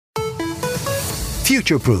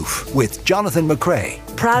Future-Proof with Jonathan McCrea.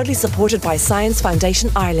 Proudly supported by Science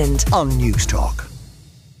Foundation Ireland on News Talk.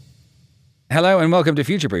 Hello and welcome to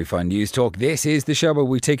Future-Proof on News Talk. This is the show where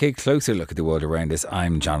we take a closer look at the world around us.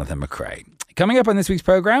 I'm Jonathan McCrea. Coming up on this week's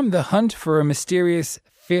programme, the hunt for a mysterious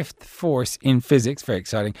fifth force in physics, very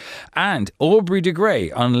exciting, and Aubrey de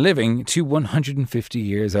Grey on living to 150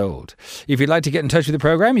 years old. If you'd like to get in touch with the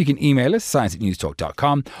programme, you can email us,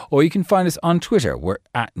 science@newstalk.com, or you can find us on Twitter. We're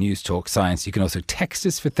at Newstalk Science. You can also text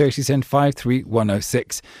us for 30 cent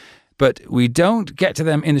 53106. But we don't get to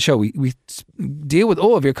them in the show. We deal with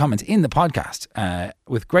all of your comments in the podcast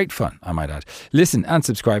with great fun, I might add. Listen and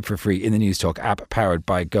subscribe for free in the News Talk app powered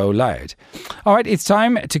by Go Loud. All right, it's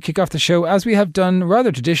time to kick off the show as we have done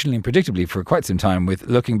rather traditionally and predictably for quite some time with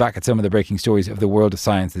looking back at some of the breaking stories of the world of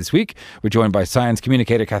science this week. We're joined by science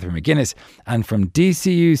communicator Catherine McGuinness and from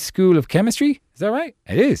DCU School of Chemistry. Is that right?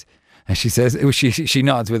 It is. And she says, she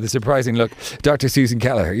nods with a surprising look, Dr. Susan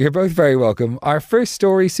Kelleher. You're both very welcome. Our first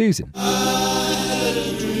story, Susan.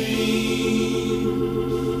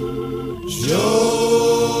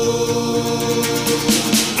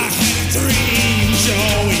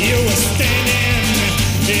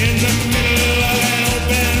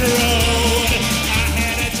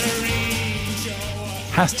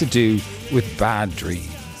 Has to do with bad dreams.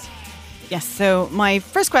 Yes, so my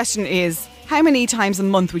first question is, how many times a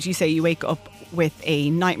month would you say you wake up with a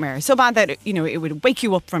nightmare so bad that, it would wake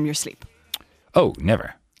you up from your sleep? Oh,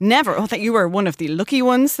 never. Never. Oh, that you were one of the lucky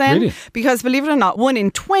ones then. Really? Because believe it or not, 1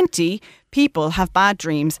 in 20 people have bad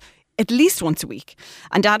dreams at least once a week.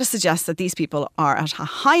 And data suggests that these people are at a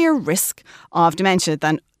higher risk of dementia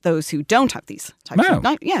than those who don't have these types of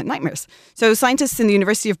nightmares. So scientists in the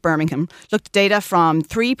University of Birmingham looked at data from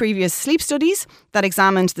 3 previous sleep studies that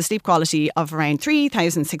examined the sleep quality of around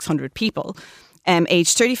 3,600 people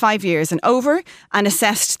aged 35 years and over and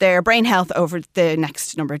assessed their brain health over the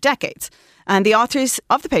next number of decades. And the authors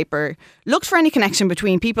of the paper looked for any connection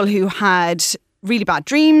between people who had really bad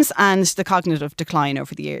dreams and the cognitive decline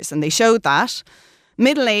over the years. And they showed that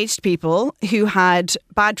middle-aged people who had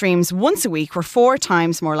bad dreams once a week were 4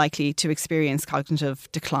 times more likely to experience cognitive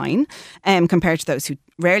decline compared to those who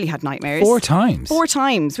rarely had nightmares. 4 times? 4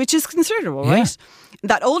 times, which is considerable, right?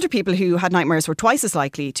 That older people who had nightmares were twice as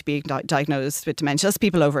likely to be diagnosed with dementia as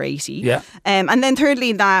people over 80. Yeah. And then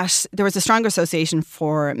thirdly, that there was a stronger association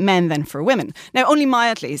for men than for women. Now, only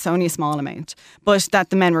mildly, so only a small amount, but that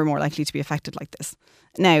the men were more likely to be affected like this.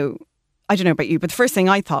 Now, I don't know about you, but the first thing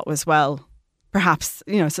I thought was, well, perhaps,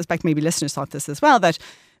 I suspect maybe listeners thought this as well, that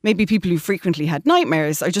maybe people who frequently had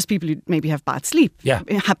nightmares are just people who maybe have bad sleep,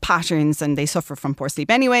 have patterns and they suffer from poor sleep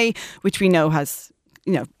anyway, which we know has,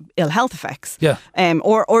 ill health effects. Yeah.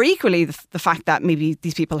 Or equally the fact that maybe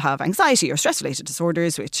these people have anxiety or stress-related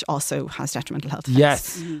disorders, which also has detrimental health effects.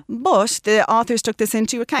 Yes. Mm-hmm. But the authors took this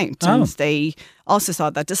into account and they also saw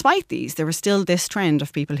that despite these, there was still this trend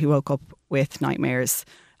of people who woke up with nightmares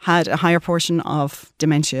had a higher portion of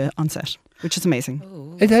dementia onset, which is amazing.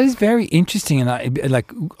 That is very interesting. And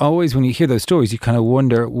like always when you hear those stories, you kind of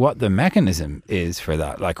wonder what the mechanism is for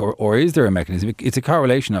that. Like, or is there a mechanism? It's a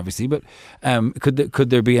correlation, obviously, but could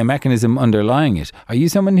there be a mechanism underlying it? Are you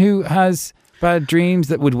someone who has bad dreams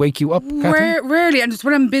that would wake you up, Catherine? Rarely, and just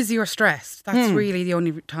when I'm busy or stressed. That's really the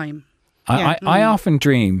only time. I often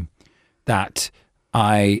dream that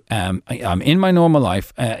I'm in my normal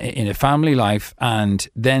life, in a family life, and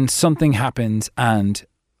then something happens and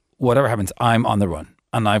whatever happens, I'm on the run.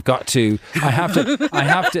 And I have to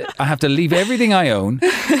leave everything I own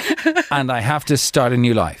and I have to start a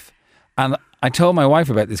new life. And I told my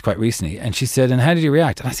wife about this quite recently and she said, and how did you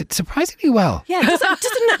react? And I said, surprisingly well. Yeah,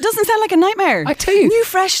 it doesn't sound like a nightmare. I tell you. New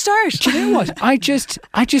fresh start. Do you know what? I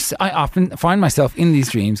often find myself in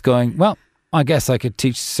these dreams going, well, I guess I could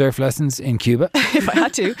teach surf lessons in Cuba. If I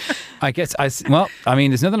had to.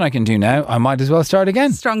 There's nothing I can do now. I might as well start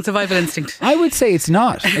again. Strong survival instinct. I would say it's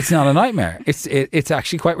not a nightmare. It's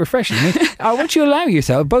actually quite refreshing. I want you to allow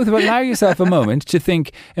yourself a moment to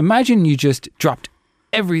think, imagine you just dropped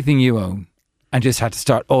everything you own and just had to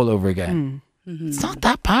start all over again. Mm-hmm. It's not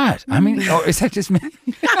that bad. I mean, or is that just me?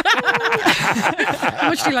 How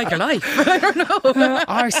much do you like your life? I don't know.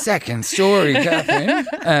 Our second story, Catherine,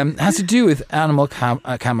 has to do with animal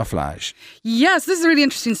camouflage. Yes, this is a really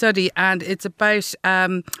interesting study and it's about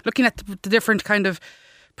looking at the different kind of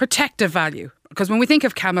protective value. Because when we think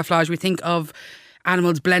of camouflage, we think of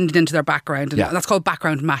animals blended into their background. And Yeah. that's called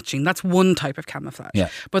background matching. That's one type of camouflage. Yeah.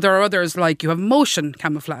 But there are others, like you have motion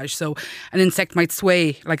camouflage. So an insect might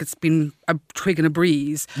sway like it's been a twig in a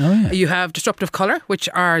breeze. Oh, yeah. You have disruptive colour, which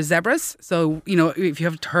are zebras. So, if you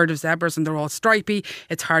have heard of zebras and they're all stripy,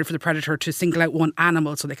 it's hard for the predator to single out one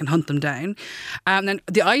animal so they can hunt them down. And then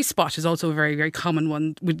the eye spot is also a very, very common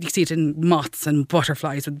one. You see it in moths and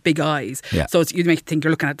butterflies with big eyes. Yeah. So you may think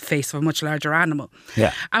you're looking at the face of a much larger animal.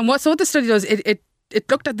 Yeah. And what the study does, it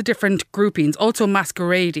looked at the different groupings, also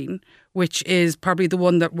masquerading, which is probably the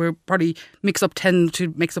one that we're probably tend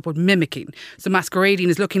to mix up with mimicking. So masquerading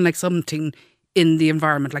is looking like something in the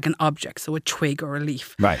environment, like an object, so a twig or a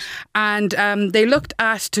leaf. Right. And they looked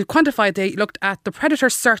at the predator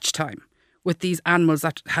search time with these animals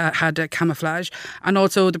that had a camouflage, and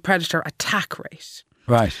also the predator attack rate.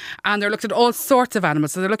 Right. And they're looked at all sorts of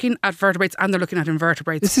animals. So they're looking at vertebrates and they're looking at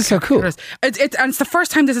invertebrates. This is so cool. And it's the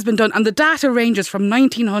first time this has been done. And the data ranges from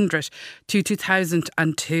 1900 to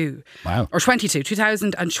 2002. Wow. Or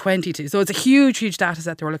 2022. So it's a huge, huge data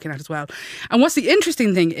set they were looking at as well. And what's the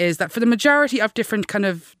interesting thing is that for the majority of different kind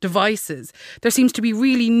of devices, there seems to be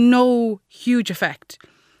really no huge effect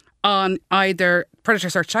on either predator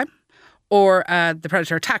search time or the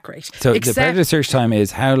predator attack rate. So the predator search time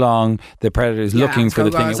is how long the predator is looking for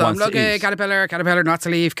the thing it wants to eat. Caterpillar, that's a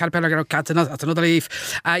leaf. Caterpillar, that's another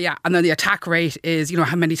leaf. And then the attack rate is,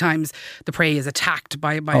 how many times the prey is attacked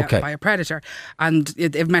by a predator. And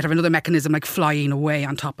it might have another mechanism like flying away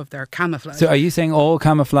on top of their camouflage. So are you saying all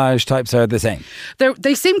camouflage types are the same?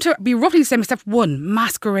 They seem to be roughly the same, except one,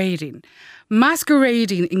 masquerading.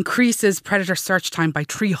 Masquerading increases predator search time by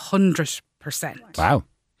 300%. Wow.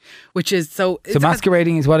 Which is so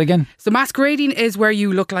masquerading is what again? So masquerading is where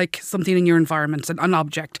you look like something in your environment, an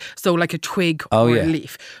object, so like a twig or a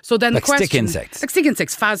leaf. So then like the question, stick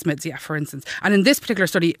insects, phasmids, for instance. And in this particular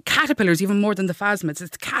study, caterpillars, even more than the phasmids,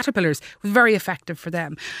 it's caterpillars, was very effective for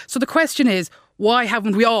them. So the question is, why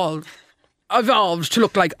haven't we all evolved to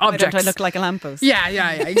look like objects? Why don't I look like a lamppost? Yeah,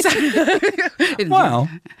 exactly. Wow.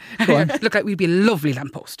 Look like we'd be a lovely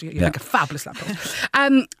lamppost. You're like a fabulous lamppost.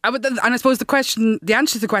 And I suppose the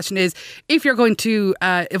answer to the question is, if you're going to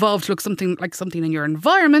evolve to look something like something in your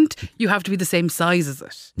environment, you have to be the same size as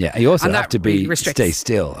it. Yeah, you also have to really stay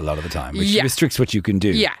still a lot of the time, which restricts what you can do.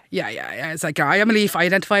 Yeah. It's like, I am a leaf, I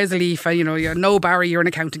identify as a leaf, you're no Barry, you're an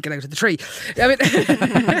accountant, get out of the tree.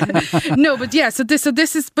 No, but yeah, so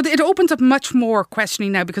this is, but it opens up much more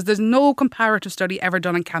questioning now, because there's no comparative study ever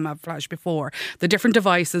done on camouflage before. The different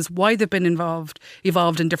devices, why they've been evolved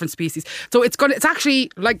in different species. So it's actually,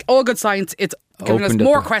 like all good science, it's giving us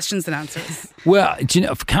more questions than answers. Well,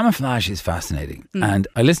 camouflage is fascinating. And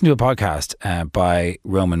I listened to a podcast by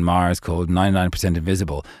Roman Mars called 99%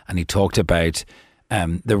 Invisible, and he talked about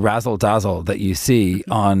the razzle dazzle that you see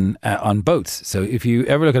on boats. So if you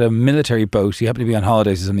ever look at a military boat, you happen to be on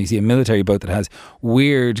holidays or something, you see a military boat that has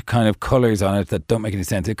weird kind of colours on it that don't make any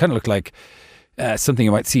sense. It kind of look like something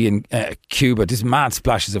you might see in Cuba, just mad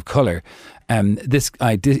splashes of colour. This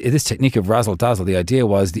technique of razzle dazzle, the idea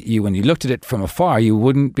was that when you looked at it from afar, you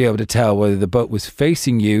wouldn't be able to tell whether the boat was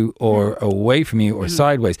facing you or away from you or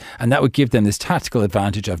sideways, and that would give them this tactical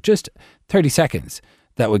advantage of just 30 seconds.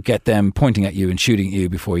 That would get them pointing at you and shooting at you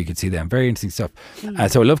before you could see them. Very interesting stuff.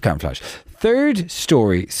 So I love camouflage. Third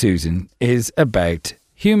story, Susan, is about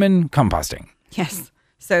human composting. Yes.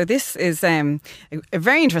 So this is a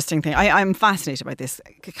very interesting thing. I'm fascinated by this.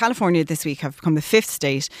 California this week have become the 5th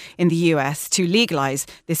state in the US to legalise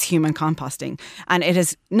this human composting. And it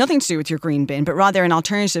has nothing to do with your green bin, but rather an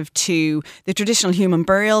alternative to the traditional human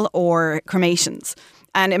burial or cremations.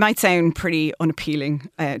 And it might sound pretty unappealing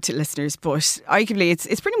to listeners, but arguably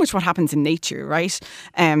it's pretty much what happens in nature, right?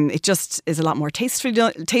 It just is a lot more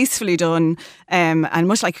tastefully done, and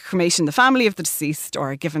much like cremation, the family of the deceased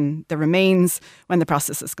are given the remains when the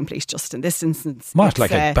process is complete. Just in this instance, what,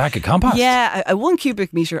 like a bag of compost? Yeah, a 1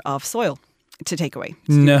 cubic metre of soil to take away.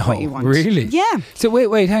 No, what you want. really? Yeah. So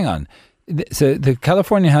wait, hang on. So the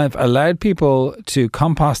California have allowed people to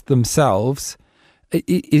compost themselves.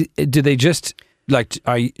 Do they just...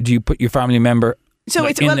 do you put your family member in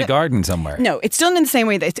the garden somewhere? No, it's done in the same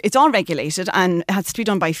way that it's all regulated, and it has to be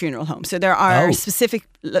done by funeral home. So there are specific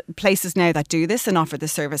places now that do this and offer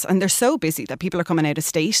this service, and they're so busy that people are coming out of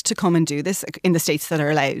state to come and do this in the states that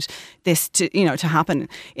are allowed this to happen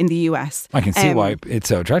in the US. I can see why it's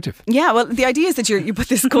so attractive. Yeah, well, the idea is that you put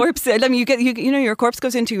this corpse. I mean, your corpse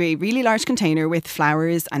goes into a really large container with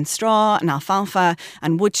flowers and straw and alfalfa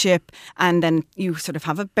and wood chip, and then you sort of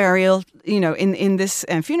have a burial, in this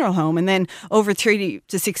funeral home, and then over 3 30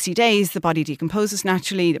 to 60 days, the body decomposes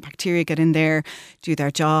naturally. The bacteria get in there, do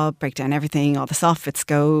their job, break down everything, all the soft bits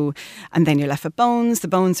go, and then you're left with bones. The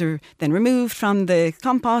bones are then removed from the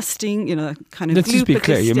composting, kind of. Let's just be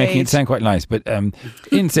clear. You're making it stage. sound quite nice, but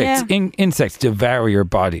insects insects devour your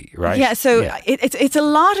body, right? Yeah, so it's a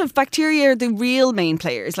lot of bacteria are the real main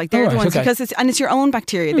players. Like they're the ones because it's your own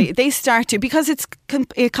bacteria. They start to because it's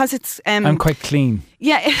I'm quite clean.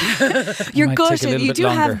 Yeah, you're Might good. take a little You bit do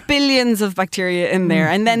longer. have billions of bacteria in there,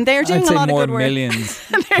 and then they're doing I'd a say lot of more good work. millions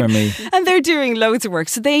for me. And they're doing loads of work.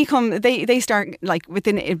 So they start like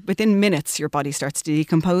within minutes, your body starts to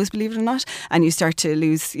decompose, believe it or not, and you start to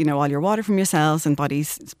lose, all your water from your cells, and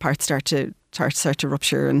body's parts start to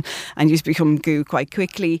rupture, and you become goo quite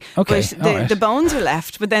quickly. Okay, But the bones are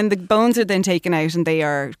left, but then the bones are then taken out and they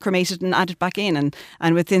are cremated and added back in,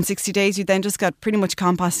 and within 60 days you then just got pretty much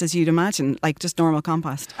compost as you'd imagine, like just normal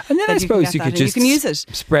compost. And then I suppose you could just you can use it.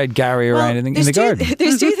 spread Gary around in the garden.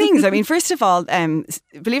 There's two things. I mean, first of all,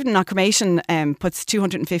 believe it or not, cremation puts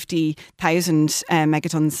 250,000 megatons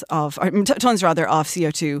tons of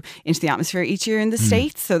CO2 into the atmosphere each year in the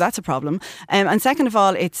States. So that's a problem. And second of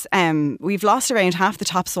all, it's we've lost around half the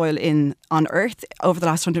topsoil on Earth over the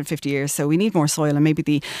last 150 years. So we need more soil, and maybe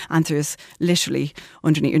the answer is literally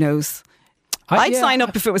underneath your nose. I'd sign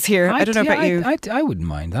up if it was here. I don't know about you. I wouldn't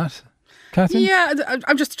mind that. Catherine? Yeah,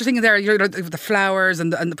 I'm just thinking there, the flowers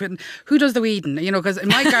and the who does the weeding? Because in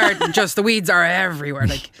my garden, just the weeds are everywhere.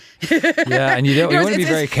 Like, yeah, and you want to be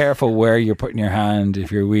very careful where you're putting your hand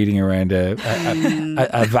if you're weeding around a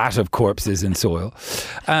vat of corpses in soil.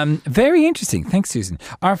 Very interesting. Thanks, Susan.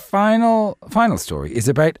 Our final story is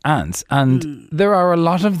about ants, and there are a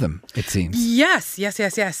lot of them, it seems. Yes.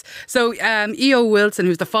 So E.O. Wilson,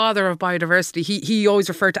 who's the father of biodiversity, he always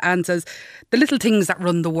referred to ants as the little things that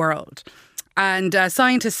run the world. And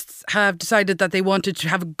scientists have decided that they wanted to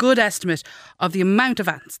have a good estimate of the amount of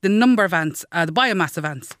ants, the number of ants, the biomass of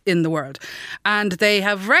ants in the world. And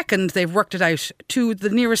they've worked it out to the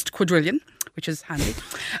nearest quadrillion, which is handy.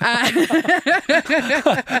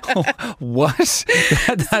 What?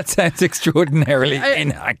 That sounds extraordinarily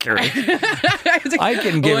inaccurate. I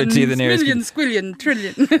can give it to you the nearest. Million, squillion,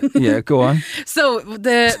 trillion. Yeah, go on. So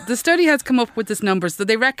the study has come up with this number. So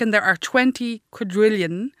they reckon there are 20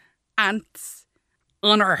 quadrillion ants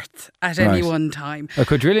on Earth at any one time. A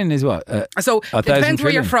quadrillion is what? So it depends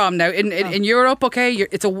where you're from. Now in Europe, okay,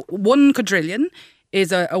 it's a 1 quadrillion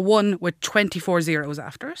is a 1 with 24 zeros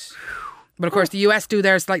after it. But of course, the US do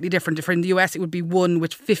theirs slightly different. In the US, it would be 1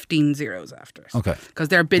 with 15 zeros after it. Okay. Because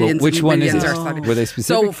they're billions. Well, which and one billions is it? are slightly. Were they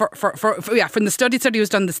specific? So from the study was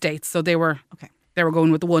done in the States, so they were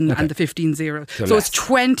going with the 1 and the 15 zeros. So it's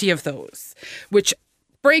 20 of those, which,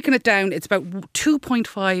 breaking it down, it's about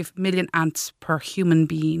 2.5 million ants per human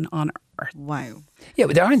being on Earth. Wow. Yeah,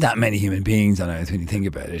 but there aren't that many human beings on Earth when you think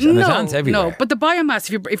about it. And there's ants everywhere. No, but the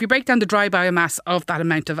biomass, if you break down the dry biomass of that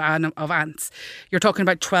amount of ants, you're talking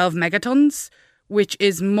about 12 megatons, which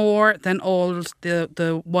is more than all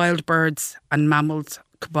the wild birds and mammals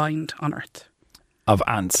combined on Earth. Of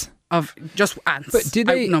ants? Of just ants. But do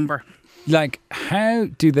they outnumber? Like, how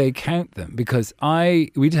do they count them? Because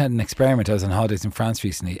we did had an experiment. I was on holidays in France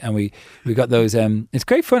recently, and we got those. It's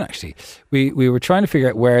great fun, actually. We were trying to figure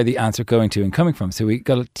out where the ants are going to and coming from. So we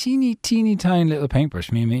got a teeny tiny little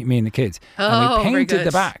paintbrush, me and the kids, and we painted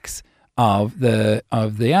the backs of the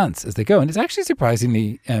ants as they go, and it's actually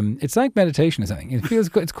surprisingly it's like meditation or something. It feels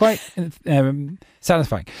good. It's quite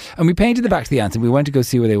satisfying. And we painted the backs of the ants, and we went to go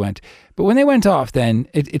see where they went. But when they went off, then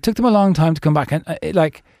it took them a long time to come back, and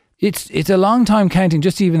it's a long time counting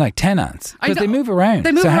just even like 10 ants because they move around.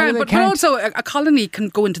 They move around, but also a colony can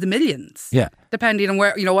go into the millions. Yeah, depending on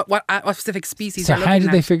where what specific species. So you're how looking did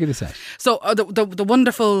at. they figure this out? So the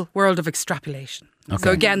wonderful world of extrapolation. Okay.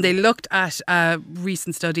 So again, they looked at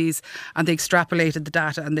recent studies and they extrapolated the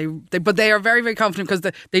data, and but they are very, very confident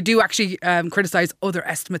because they do actually criticise other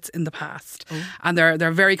estimates in the past, and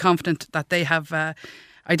they're very confident that they have.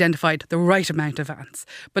 Identified the right amount of ants.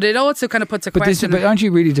 But it also kind of puts a question... But aren't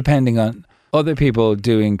you really depending on other people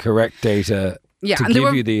doing correct data to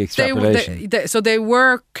give you the extrapolation? So they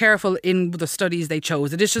were careful in the studies they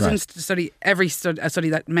chose. It is just a study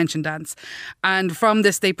that mentioned ants. And from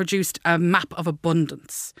this, they produced a map of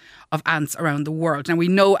abundance of ants around the world. Now, we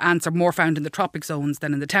know ants are more found in the tropic zones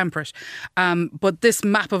than in the temperate. But this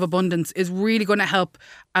map of abundance is really going to help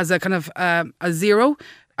as a kind of a zero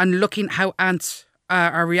and looking how ants...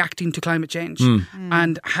 are reacting to climate change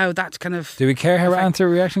and how that kind of... Do we care how ants are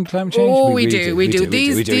reacting to climate change? Oh, we do.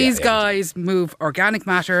 These guys move organic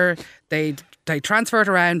matter. They transfer it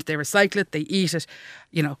around. They recycle it. They eat it.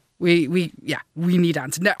 We need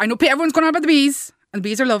ants. Now, I know everyone's going on about the bees, and the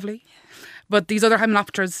bees are lovely. But these other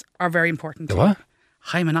hymenopterans are very important. The what?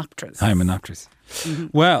 Hymenopterans. Hymenopterans.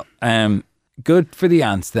 Well, good for the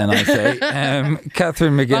ants then, I say.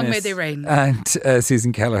 Catherine McGuinness. Long may they reign. And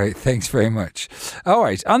Susan Kelleher, thanks very much. All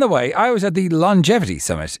right, on the way, I was at the Longevity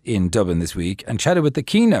Summit in Dublin this week and chatted with the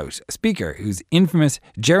keynote speaker, who's infamous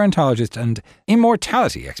gerontologist and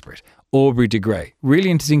immortality expert, Aubrey de Grey.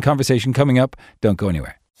 Really interesting conversation coming up. Don't go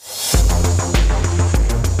anywhere.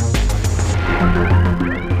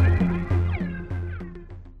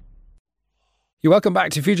 You're welcome back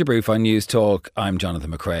to Future Proof on News Talk. I'm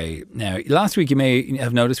Jonathan McCrae. Now, last week you may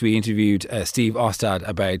have noticed we interviewed Steve Ostad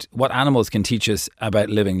about what animals can teach us about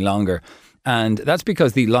living longer. And that's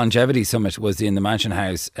because the Longevity Summit was in the Mansion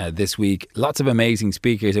House this week. Lots of amazing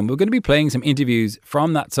speakers. And we're going to be playing some interviews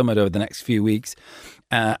from that summit over the next few weeks.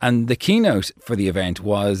 And the keynote for the event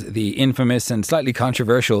was the infamous and slightly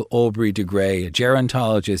controversial Aubrey de Grey, a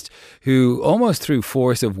gerontologist who almost through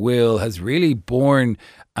force of will has really borne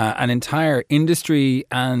an entire industry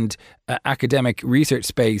and academic research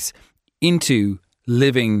space into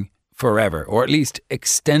living forever, or at least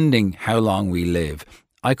extending how long we live.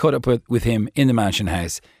 I caught up with him in the Mansion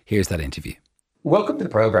House. Here's that interview. Welcome to the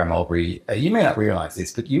programme, Aubrey. You may not realise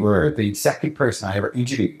this, but you were the second person I ever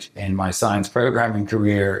interviewed in my science programming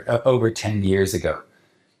career over 10 years ago.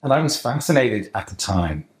 And I was fascinated at the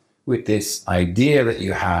time with this idea that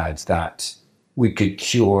you had that we could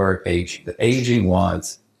cure aging, that aging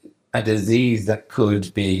was a disease that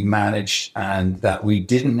could be managed and that we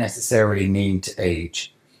didn't necessarily need to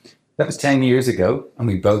age. That was 10 years ago, and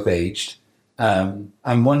we both aged. I'm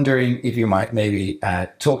wondering if you might maybe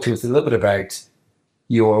talk to us a little bit about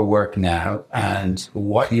your work now and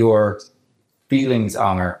what your feelings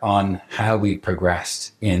are on how we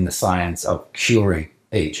progressed in the science of curing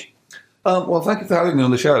aging. Well, thank you for having me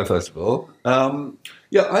on the show, first of all. I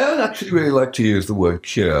don't actually really like to use the word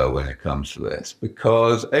cure when it comes to this,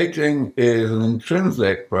 because aging is an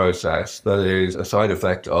intrinsic process that is a side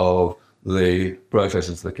effect of the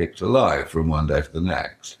processes that keep us alive from one day to the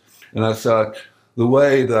next. And as such, the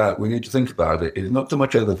way that we need to think about it is not so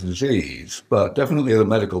much as a disease, but definitely as a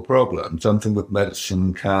medical problem, something that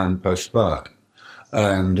medicine can postpone.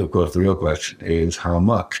 And of course, the real question is, how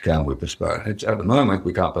much can we postpone it? At the moment,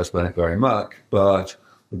 we can't postpone it very much, but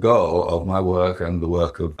the goal of my work and the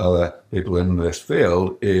work of other people in this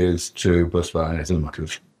field is to postpone it as much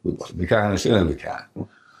as we possibly can, as soon as we can.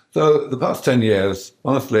 So the past 10 years,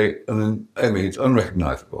 honestly, it's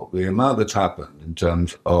unrecognizable. The amount that's happened in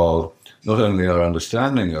terms of not only our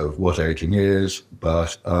understanding of what aging is,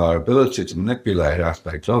 but our ability to manipulate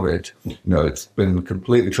aspects of it, it's been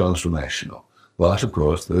completely transformational. But of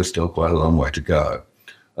course, there's still quite a long way to go.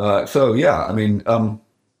 If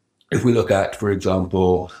we look at, for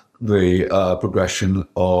example, the progression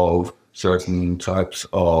of certain types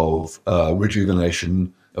of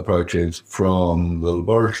rejuvenation approaches from the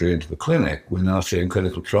laboratory into the clinic, we're now seeing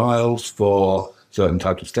clinical trials for certain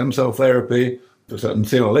types of stem cell therapy, for certain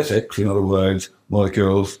senolytics, in other words,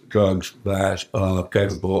 molecules, drugs that are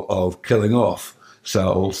capable of killing off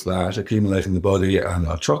cells that accumulate in the body and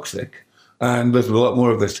are toxic. And there's a lot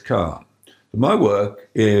more of this to come. My work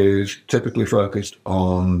is typically focused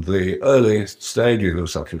on the earliest stages of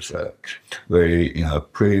such research, the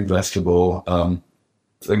pre-investible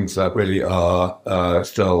things that really are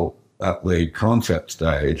still at the concept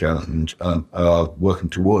stage and are working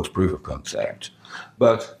towards proof of concept.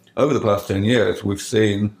 But over the past 10 years, we've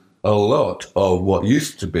seen a lot of what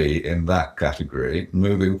used to be in that category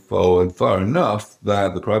moving forward far enough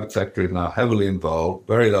that the private sector is now heavily involved.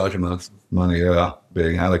 Very large amounts of money are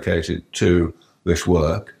being allocated to this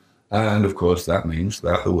work. And of course, that means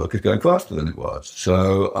that the work is going faster than it was.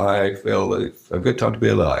 So I feel that it's a good time to be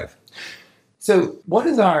alive. So what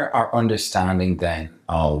is our understanding then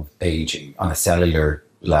of aging on a cellular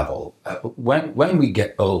level? When we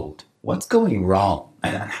get old, what's going wrong?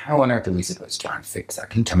 And how on earth are we supposed to try and fix that?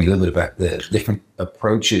 Can you tell me a little bit about the different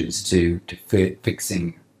approaches to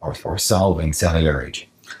fixing or solving cellular aging?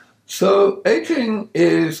 So aging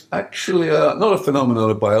is actually not a phenomenon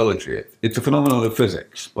of biology. It's a phenomenon of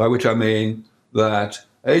physics, by which I mean that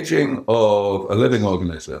aging of a living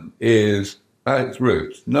organism is, at its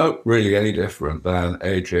roots, not really any different than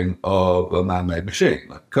aging of a man-made machine,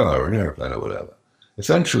 like a car or an airplane or whatever.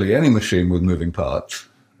 Essentially, any machine with moving parts,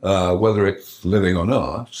 whether it's living or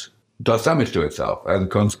not, does damage to itself as a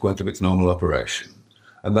consequence of its normal operation.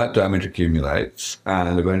 And that damage accumulates,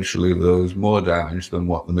 and eventually there's more damage than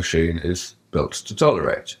what the machine is built to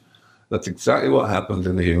tolerate. That's exactly what happens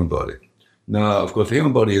in the human body. Now, of course, the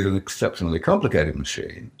human body is an exceptionally complicated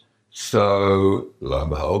machine. So, lo and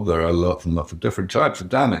behold, there are lots and lots of different types of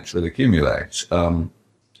damage that accumulate.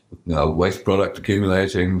 waste product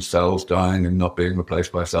accumulating, cells dying and not being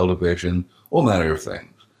replaced by cell division, all manner of things.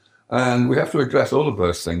 And we have to address all of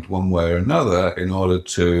those things one way or another in order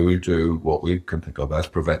to do what we can think of as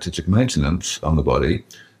preventative maintenance on the body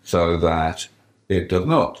so that it does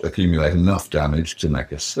not accumulate enough damage to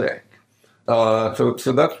make us sick. So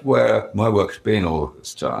that's where my work's been all of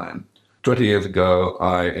this time. 20 years ago,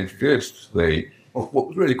 I introduced what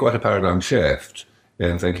was really quite a paradigm shift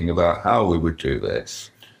in thinking about how we would do this,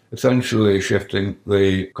 essentially shifting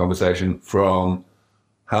the conversation from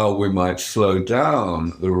how we might slow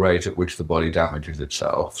down the rate at which the body damages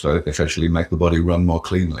itself, so essentially make the body run more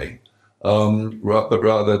cleanly, but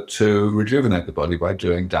rather to rejuvenate the body by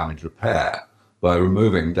doing damage repair, by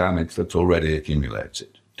removing damage that's already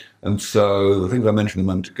accumulated. And so the things I mentioned a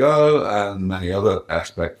moment ago and many other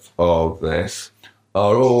aspects of this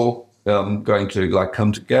are all going to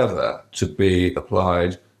come together to be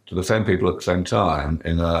applied to the same people at the same time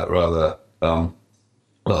in a rather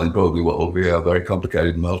in probably what will be a very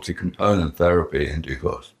complicated multi-component therapy in due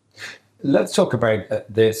course. Let's talk about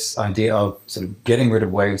this idea of sort of getting rid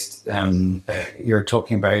of waste. You're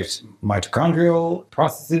talking about mitochondrial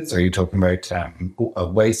processes. Are you talking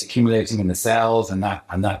about waste accumulating in the cells and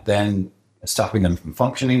that then stopping them from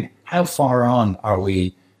functioning? How far on are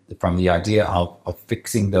we from the idea of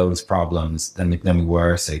fixing those problems than we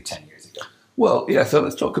were, say, 10 years ago? Well, yeah, so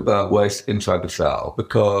let's talk about waste inside the cell,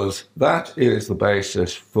 because that is the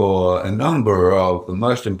basis for a number of the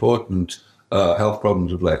most important health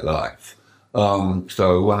problems of late life.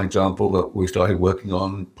 So one example that we started working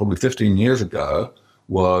on probably 15 years ago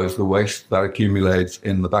was the waste that accumulates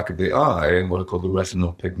in the back of the eye in what are called the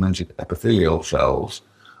retinal pigmented epithelial cells,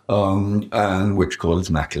 and which causes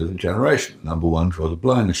macular degeneration, number one for the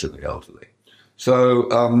blindness of the elderly. So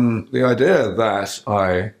the idea that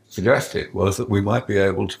I suggested was that we might be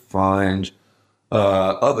able to find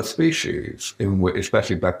other species,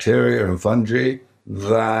 especially bacteria and fungi,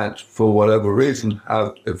 that for whatever reason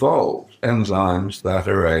have evolved enzymes that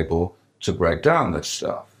are able to break down this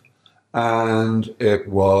stuff. And it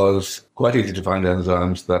was quite easy to find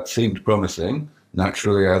enzymes that seemed promising.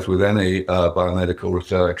 Naturally, as with any biomedical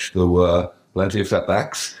research, there were plenty of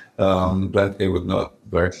setbacks. It was not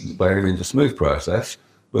by any means a smooth process,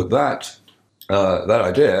 but that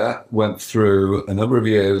idea went through a number of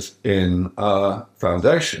years in our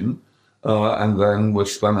foundation, and then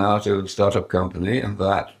was spun out as a startup company, and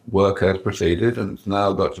that work has proceeded, and it's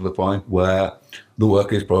now got to the point where the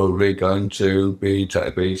work is probably going to be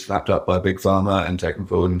snapped up by Big Pharma and taken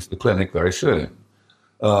forward into the clinic very soon.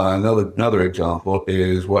 Another example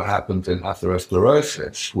is what happens in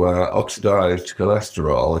atherosclerosis, where oxidized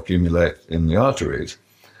cholesterol accumulates in the arteries.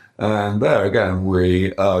 And there again,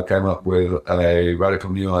 we came up with a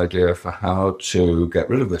radical new idea for how to get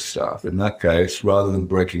rid of this stuff. In that case, rather than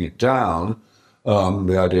breaking it down,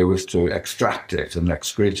 the idea was to extract it and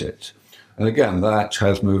excrete it. And again, that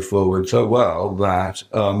has moved forward so well that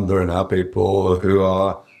there are now people who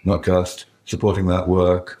are not just supporting that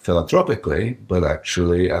work philanthropically, but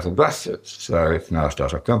actually as investors. So it's now a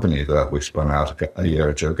startup company that we spun out a year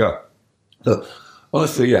or two ago. So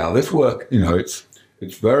honestly, yeah, this work,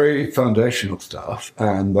 it's very foundational stuff,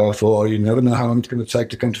 and therefore you never know how long it's going to take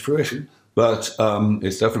to come to fruition. But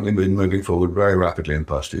it's definitely been moving forward very rapidly in the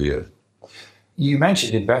past 2 years. You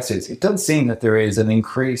mentioned investors. It does seem that there is an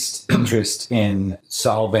increased interest in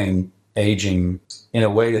solving aging in a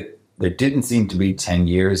way that there didn't seem to be 10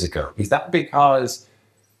 years ago. Is that because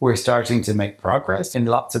we're starting to make progress in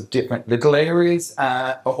lots of different little areas?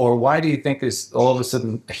 Or why do you think there's all of a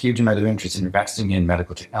sudden a huge amount of interest in investing in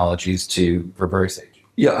medical technologies to reverse aging?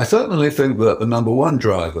 Yeah, I certainly think that the number one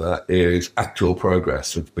driver is actual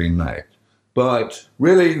progress that's been made. But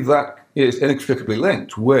really that is inextricably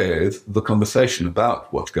linked with the conversation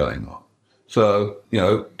about what's going on. So,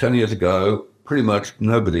 10 years ago, pretty much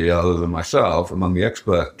nobody other than myself among the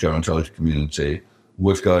expert gerontology community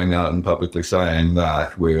was going out and publicly saying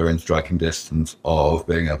that we are in striking distance of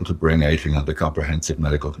being able to bring aging under comprehensive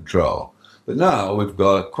medical control. But now we've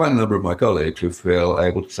got quite a number of my colleagues who feel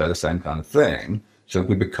able to say the same kind of thing,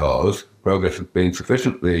 simply because progress has been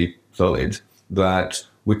sufficiently solid that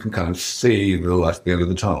we can kind of see the light at the end of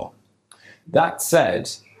the tunnel. That said,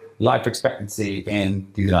 life expectancy in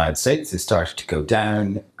the United States is starting to go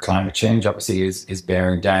down. Climate change obviously is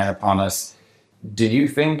bearing down upon us. Do you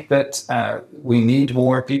think that we need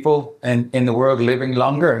more people in the world living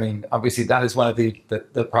longer? I mean, obviously that is one of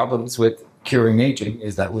the problems with curing aging,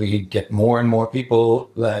 is that we get more and more people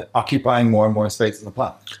occupying more and more space on the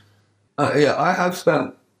planet. Yeah, I have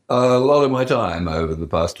spent a lot of my time over the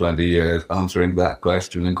past 20 years answering that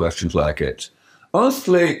question and questions like it.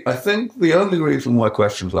 Honestly, I think the only reason why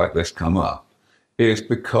questions like this come up is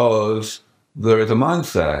because there is a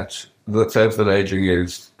mindset that says that aging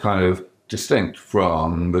is kind of distinct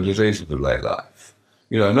from the diseases of late life.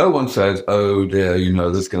 No one says, oh dear,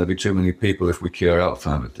 there's going to be too many people if we cure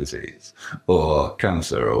Alzheimer's disease or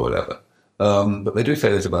cancer or whatever. But they do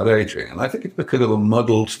say this about aging. And I think it's because of a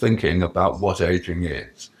muddled thinking about what aging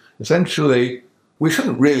is. Essentially, we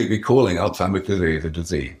shouldn't really be calling Alzheimer's disease a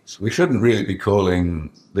disease. We shouldn't really be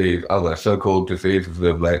calling these other so-called diseases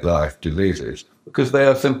of late life diseases, because they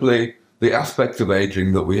are simply the aspects of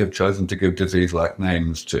aging that we have chosen to give disease-like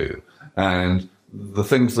names to. And the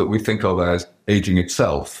things that we think of as aging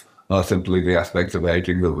itself are simply the aspects of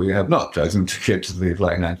aging that we have not chosen to give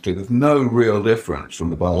disease-like names to. There's no real difference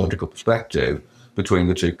from the biological perspective between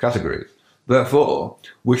the two categories. Therefore,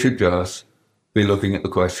 we should just be looking at the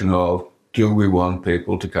question of, do we want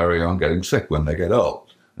people to carry on getting sick when they get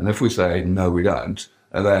old? And if we say, no, we don't,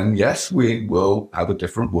 and then, yes, we will have a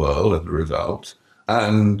different world as a result.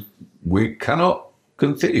 And we cannot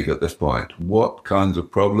conceive at this point what kinds of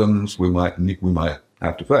problems we might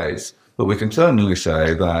have to face. But we can certainly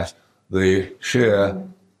say that the sheer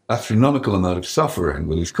astronomical amount of suffering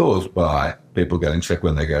that is caused by people getting sick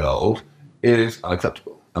when they get old is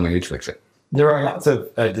unacceptable. And we need to fix it. There are lots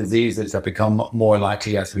of diseases that become more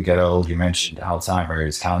likely as we get old. You mentioned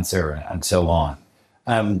Alzheimer's, cancer, and so on.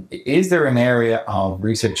 Is there an area of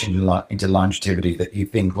research into longevity that you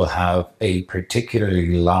think will have a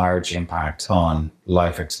particularly large impact on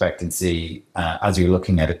life expectancy as you're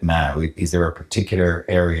looking at it now? Is there a particular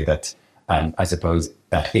area that I suppose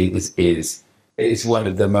that is one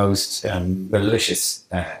of the most malicious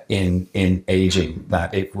in aging,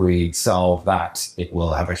 that if we solve that, it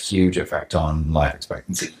will have a huge effect on life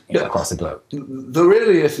expectancy across the globe? There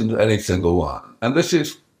really isn't any single one. And this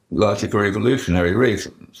is largely for evolutionary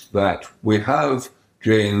reasons, that we have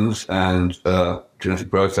genes and genetic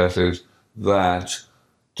processes that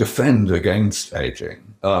defend against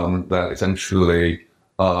aging, that essentially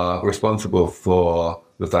are responsible for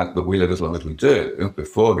the fact that we live as long as we do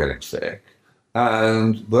before getting sick.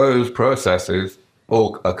 And those processes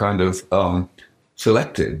all are kind of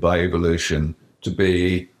selected by evolution to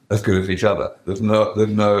be as good as each other. There's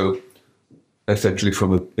no essentially,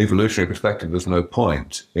 from an evolutionary perspective, there's no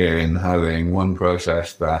point in having one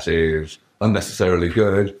process that is unnecessarily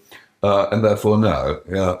good, and therefore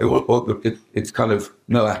it's kind of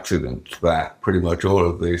no accident that pretty much all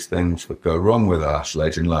of these things that go wrong with us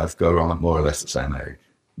late in life go wrong at more or less the same age.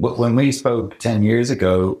 When we spoke 10 years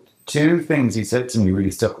ago, two things you said to me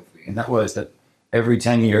really stuck with me, and that was that every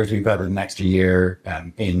 10 years we've added an extra year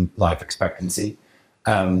in life expectancy.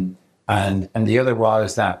 And the other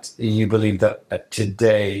was that you believe that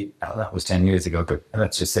today, that was 10 years ago, but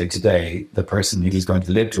let's just say today, the person who's going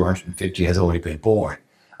to live to 150 has already been born.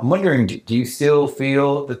 I'm wondering, do you still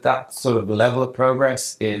feel that sort of level of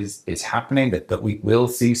progress is happening, that we will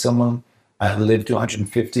see someone live to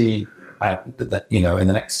 150 in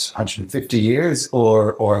the next 150 years,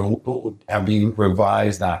 or have you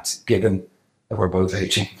revised that given that we're both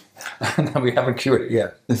aging? And we haven't cured it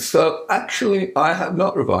yet. So actually, I have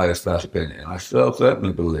not revised that opinion. I still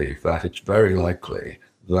certainly believe that it's very likely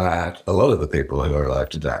that a lot of the people who are alive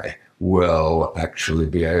today will actually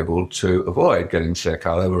be able to avoid getting sick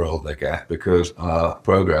however old they get, because our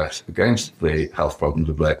progress against the health problems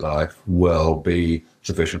of late life will be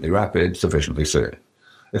sufficiently rapid, sufficiently soon.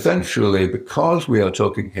 Essentially, because we are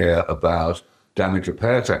talking here about damage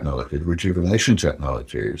repair technology, rejuvenation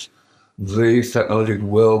technologies, these technologies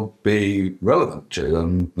will be relevant to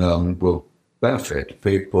and will benefit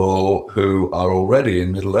people who are already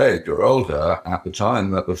in middle age or older at the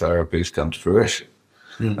time that the therapies come to fruition.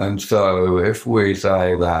 And so if we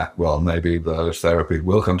say that, well, maybe those therapies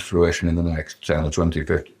will come to fruition in the next 10 or 20,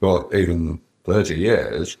 50, or even 30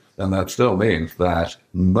 years, then that still means that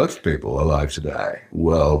most people alive today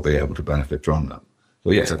will be able to benefit from them. So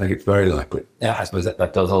yes, I think it's very likely. Yeah, I suppose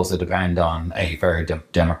that does also depend on a very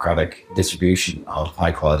democratic distribution of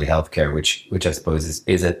high quality healthcare, which I suppose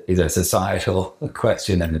is a societal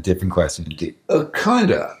question and a different question indeed.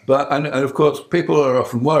 Kinda, but and of course people are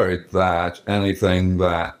often worried that anything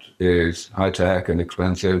that is high tech and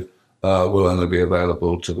expensive will only be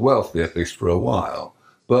available to the wealthy, at least for a while.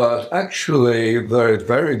 But actually, there is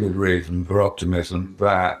very good reason for optimism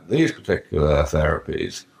that these particular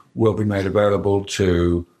therapies will be made available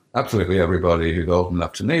to absolutely everybody who's old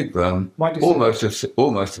enough to need them, almost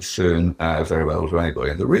as soon as they're available to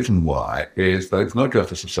anybody. And the reason why is that it's not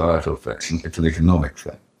just a societal thing, it's an economic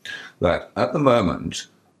thing. That at the moment,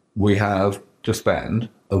 we have to spend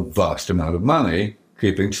a vast amount of money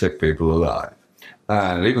keeping sick people alive.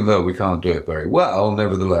 And even though we can't do it very well,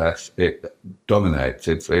 nevertheless, it dominates.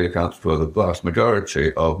 It accounts for the vast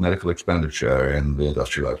majority of medical expenditure in the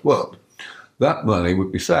industrialized world. That money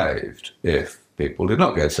would be saved if people did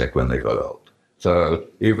not get sick when they got old. So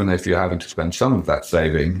even if you're having to spend some of that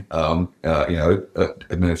saving,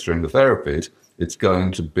 administering the therapies, it's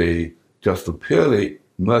going to be just for purely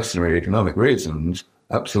mercenary economic reasons.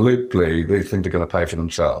 Absolutely, these things are going to pay for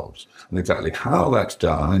themselves. And exactly how that's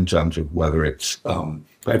done in terms of whether it's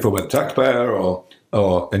paid for by the taxpayer or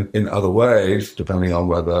in other ways, depending on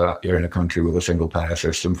whether you're in a country with a single payer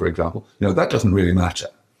system, for example, that doesn't really matter.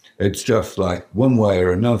 It's just like one way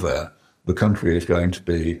or another, the country is going to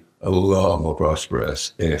be a lot more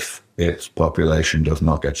prosperous if its population does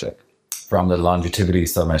not get sick. From the Longevity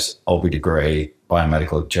Summit, Aubrey de Grey,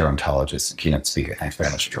 biomedical gerontologist and keynote speaker. Thanks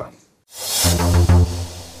very much for joining.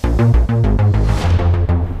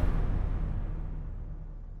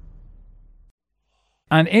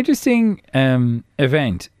 An interesting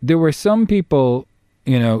event. There were some people,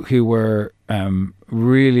 who were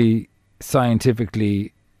really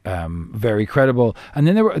scientifically very credible, and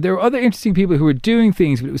then there were other interesting people who were doing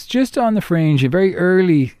things, but it was just on the fringe and very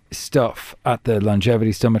early stuff at the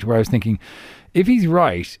Longevity Summit, where I was thinking, if he's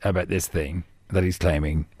right about this thing that he's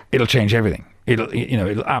claiming, it'll change everything. It'll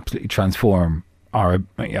absolutely transform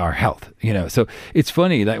our health. So it's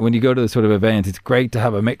funny, like when you go to the sort of event, it's great to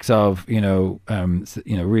have a mix of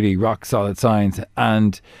really rock solid science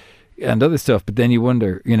and other stuff, but then you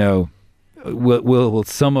wonder, will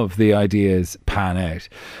some of the ideas pan out?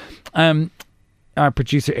 Our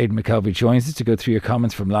producer Aidan McKelvey joins us to go through your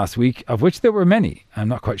comments from last week, of which there were many. I'm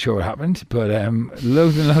not quite sure what happened, but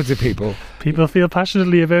loads and loads of people feel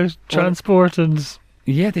passionately about transport and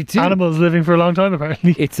yeah, they do. Animals living for a long time,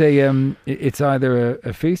 apparently. It's it's either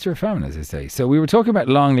a feast or a famine, as they say. So we were talking about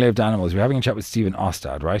long-lived animals. We were having a chat with Stephen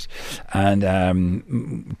Ostad, right?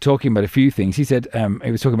 And talking about a few things. He said he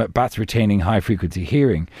was talking about bats retaining high-frequency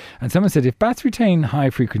hearing. And someone said, if bats retain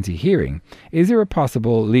high-frequency hearing, is there a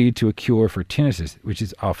possible lead to a cure for tinnitus, which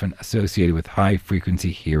is often associated with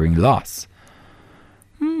high-frequency hearing loss?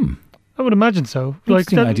 I would imagine so.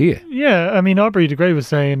 Interesting idea. Yeah, I mean, Aubrey de Grey was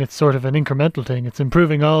saying it's sort of an incremental thing. It's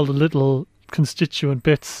improving all the little constituent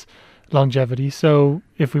bits longevity. So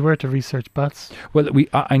if we were to research bats... Well,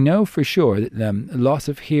 I know for sure that loss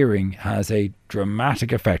of hearing has a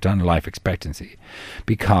dramatic effect on life expectancy,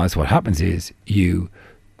 because what happens is you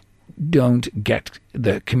don't get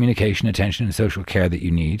the communication, attention and social care that you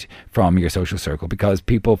need from your social circle, because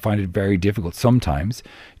people find it very difficult sometimes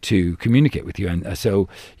to communicate with you. And so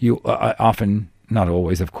you often, not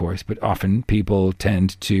always of course, but often people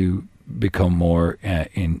tend to become more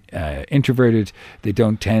introverted. They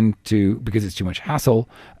don't tend to, because it's too much hassle,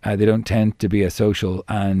 they don't tend to be as social,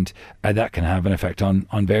 and that can have an effect on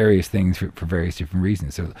various things for various different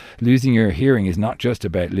reasons. So losing your hearing is not just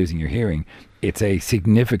about losing your hearing. It's a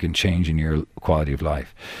significant change in your quality of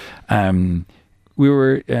life. We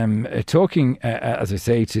were talking, as I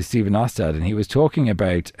say, to Stephen Ostad, and he was talking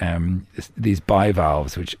about these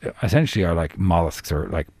bivalves, which essentially are like mollusks or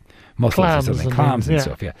like mussels or something, clams and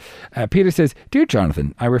stuff, yeah. Peter says, Dear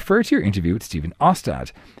Jonathan, I refer to your interview with Stephen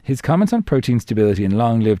Ostad. His comments on protein stability in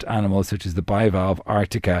long-lived animals such as the bivalve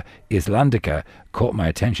Arctica islandica caught my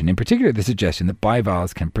attention. In particular, the suggestion that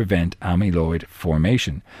bivalves can prevent amyloid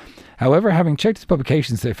formation. However, having checked his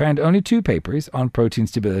publications, they found only 2 papers on protein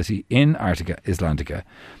stability in Arctica islandica.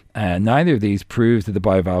 Neither of these proves that the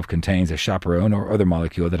bivalve contains a chaperone or other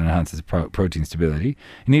molecule that enhances protein stability.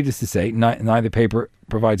 Needless to say, neither paper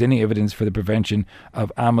provides any evidence for the prevention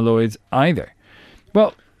of amyloids either.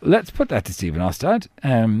 Well, let's put that to Stephen Ostad,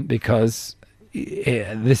 because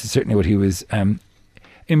this is certainly what he was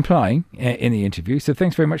implying in the interview. So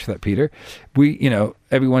thanks very much for that, Peter. We,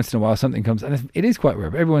 every once in a while something comes, and it is quite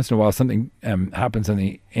rare, but every once in a while something happens on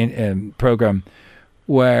the program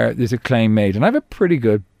where there's a claim made, and I have a pretty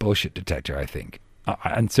good bullshit detector, I think,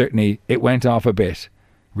 and certainly it went off a bit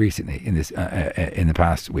recently in this in the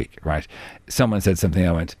past week. Right, someone said something,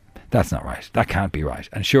 I went, that's not right, that can't be right,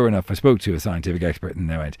 and sure enough, I spoke to a scientific expert, and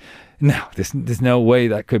they went, no, there's no way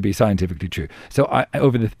that could be scientifically true. So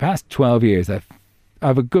over the past 12 years, I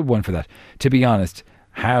have a good one for that. To be honest,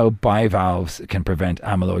 how bivalves can prevent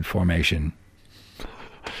amyloid formation.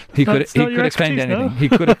 He could have claimed anything. No?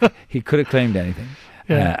 He could have claimed anything.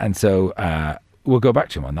 Yeah. And so we'll go back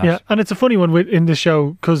to him on that. Yeah, and it's a funny one in the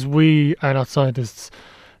show, because we are not scientists.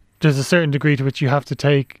 There's a certain degree to which you have to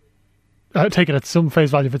take it at some face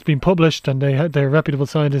value. If it's been published and they're reputable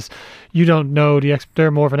scientists, you don't know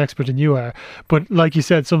they're more of an expert than you are. But like you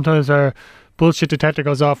said, sometimes our bullshit detector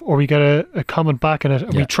goes off, or we get a comment back in it,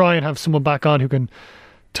 and we try and have someone back on who can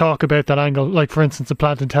talk about that angle. Like, for instance, the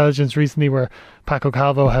Plant Intelligence recently, where Paco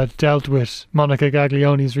Calvo had dealt with Monica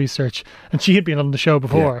Gaglioni's research, and she had been on the show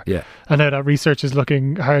before. Yeah. And now that research is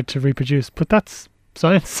looking hard to reproduce. But that's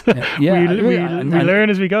science. Yeah, we learn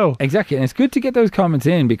as we go. Exactly. And it's good to get those comments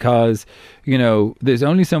in because, there's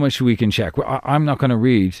only so much we can check. I'm not going to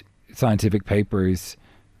read scientific papers.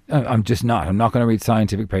 I'm just not. I'm not going to read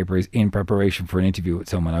scientific papers in preparation for an interview with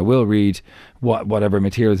someone. I will read whatever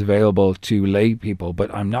material is available to lay people,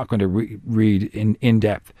 but I'm not going to read in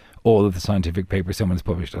depth all of the scientific papers someone has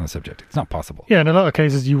published on a subject. It's not possible. Yeah, in a lot of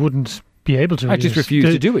cases you wouldn't be able to. I just refuse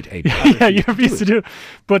to do it. Yeah, you refuse to do it.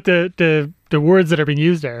 But the words that are being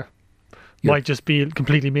used there might just be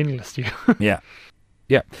completely meaningless to you.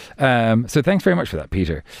 Yeah. So thanks very much for that,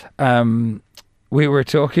 Peter. We were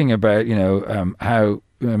talking about how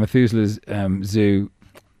Methuselah's Zoo.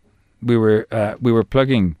 We were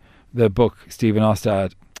plugging the book Stephen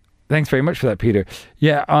Ostad. Thanks very much for that, Peter.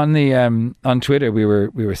 Yeah, on the on Twitter we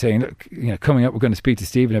were saying, look, coming up we're going to speak to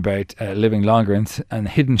Stephen about living longer, and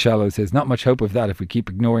Hidden Shallow says not much hope of that if we keep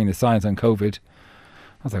ignoring the science on COVID.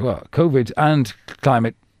 I was like, well, COVID and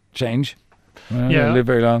climate change. Live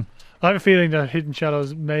very long. I have a feeling that Hidden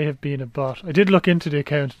Shallows may have been a bot. I did look into the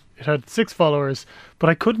account. It had 6 followers, but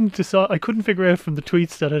I couldn't decide. I couldn't figure out from the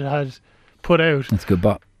tweets that it had put out. That's a good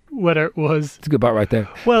bot. Whether it was. It's a good bot right there.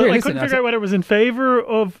 Well, I couldn't figure out whether it was in favour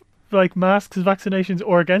of like masks and vaccinations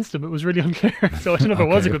or against them. It was really unclear. So I don't know if it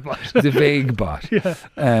was a good bot. It's a vague bot. Yeah.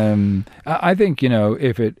 I think,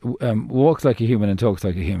 if it walks like a human and talks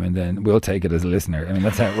like a human, then we'll take it as a listener. I mean,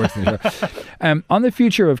 that's how it works in the show. On the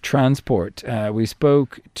future of transport, we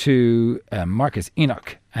spoke to Marcus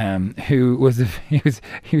Enoch, who was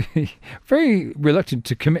very reluctant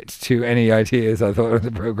to commit to any ideas, I thought, of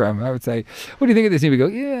the programme. I would say, what do you think of this? And we go,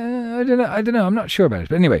 yeah, I don't know. I'm not sure about it.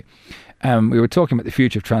 But anyway, we were talking about the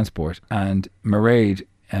future of transport, and Mairead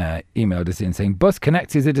emailed us in saying, Bus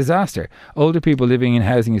Connect is a disaster. Older people living in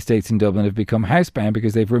housing estates in Dublin have become housebound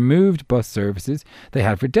because they've removed bus services they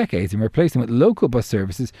had for decades and replaced them with local bus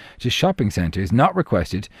services to shopping centres not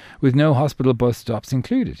requested, with no hospital bus stops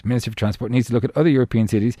included. Minister for Transport needs to look at other European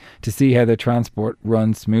cities to see how their transport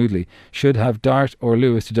runs smoothly. Should have Dart or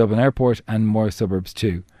Lewis to Dublin Airport and more suburbs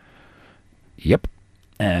too. Yep.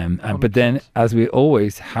 But then, as we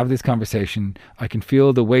always have this conversation, I can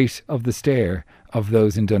feel the weight of the stare of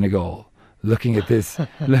those in Donegal looking at this,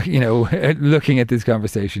 looking at this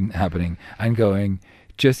conversation happening and going,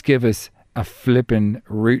 just give us a flippin'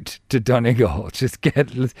 route to Donegal. Just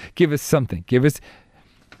give us something.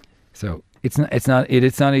 So it's not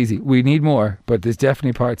easy. We need more, but there's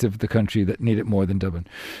definitely parts of the country that need it more than Dublin.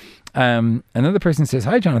 Another person says,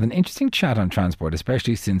 hi Jonathan, interesting chat on transport,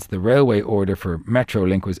 especially since the railway order for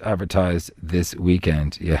Metrolink was advertised this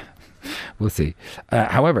weekend. Yeah, we'll see.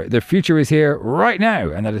 However, the future is here right now,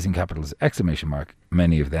 and that is in capitals, !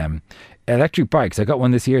 Many of them. Electric bikes, I got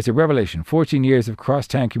one this year. It's a revelation. 14 years of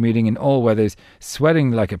cross-town commuting in all weathers,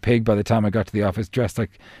 sweating like a pig by the time I got to the office,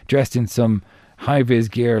 dressed in some high-vis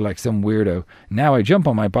gear like some weirdo. Now I jump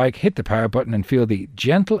on my bike, hit the power button and feel the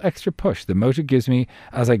gentle extra push the motor gives me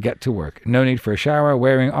as I get to work. No need for a shower,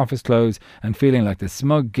 wearing office clothes and feeling like the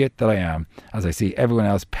smug git that I am as I see everyone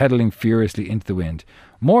else pedalling furiously into the wind.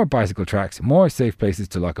 More bicycle tracks, more safe places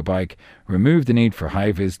to lock a bike, remove the need for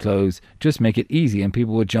high-vis clothes, just make it easy and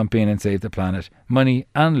people would jump in and save the planet, money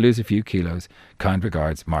and lose a few kilos. Kind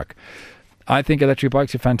regards, Mark. I think electric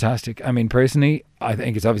bikes are fantastic. I mean, personally, I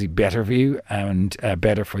think it's obviously better for you and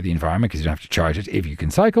better for the environment because you don't have to charge it if you can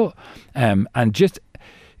cycle. And just,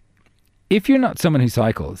 if you're not someone who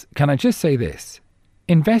cycles, can I just say this?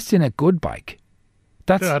 Invest in a good bike.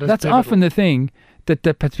 That's often the thing that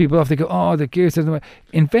puts people off. They go, oh, the gears doesn't work.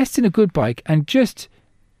 Invest in a good bike and just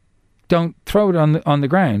don't throw it on the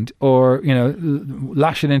ground or,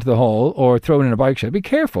 lash it into the hole or throw it in a bike shed. Be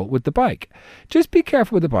careful with the bike. Just be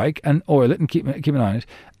careful with the bike and oil it and keep an eye on it,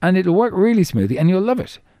 and it'll work really smoothly and you'll love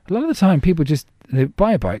it. A lot of the time people they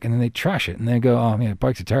buy a bike and then they trash it and they go, oh, yeah,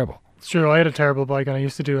 bikes are terrible. It's true. I had a terrible bike and I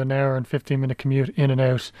used to do an hour and 15-minute commute in and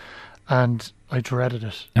out and I dreaded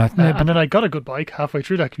it. And then I got a good bike halfway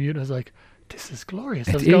through that commute and I was like, this is glorious.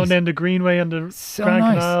 I was going down the Greenway and the Grand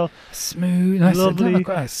Canal. Smooth, lovely. Like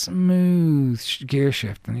a smooth gear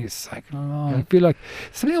shift, and you cycle along. I feel like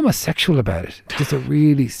something almost sexual about it. Just a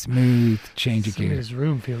really smooth change of gear. His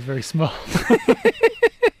room feels very small.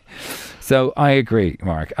 So I agree,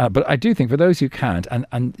 Mark. But I do think for those who can't,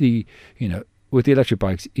 and the with the electric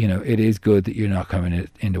bikes, it is good that you're not coming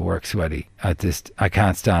into work sweaty. I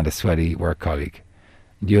can't stand a sweaty work colleague.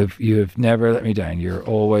 You have never let me down. You're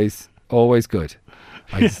always good.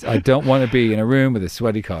 I don't want to be in a room with a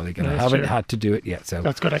sweaty colleague, and I That's haven't true. had to do it yet. So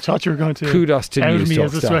That's good. I thought you were going to kudos to out News me Talk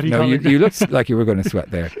as a staff. sweaty No, colleague. you looked like you were going to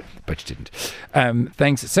sweat there, but you didn't.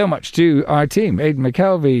 Thanks so much to our team: Aidan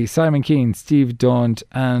McKelvey, Simon Keane, Steve Daunt,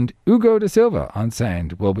 and Ugo da Silva on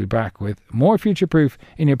sound. We'll be back with more Future Proof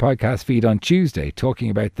in your podcast feed on Tuesday, talking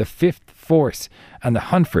about the fifth force and the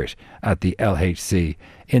hunt for it at the LHC.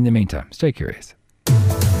 In the meantime, stay curious.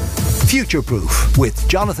 Future Proof with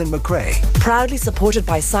Jonathan McCrea. Proudly supported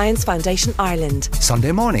by Science Foundation Ireland.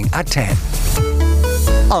 Sunday morning at 10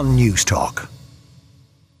 on News Talk.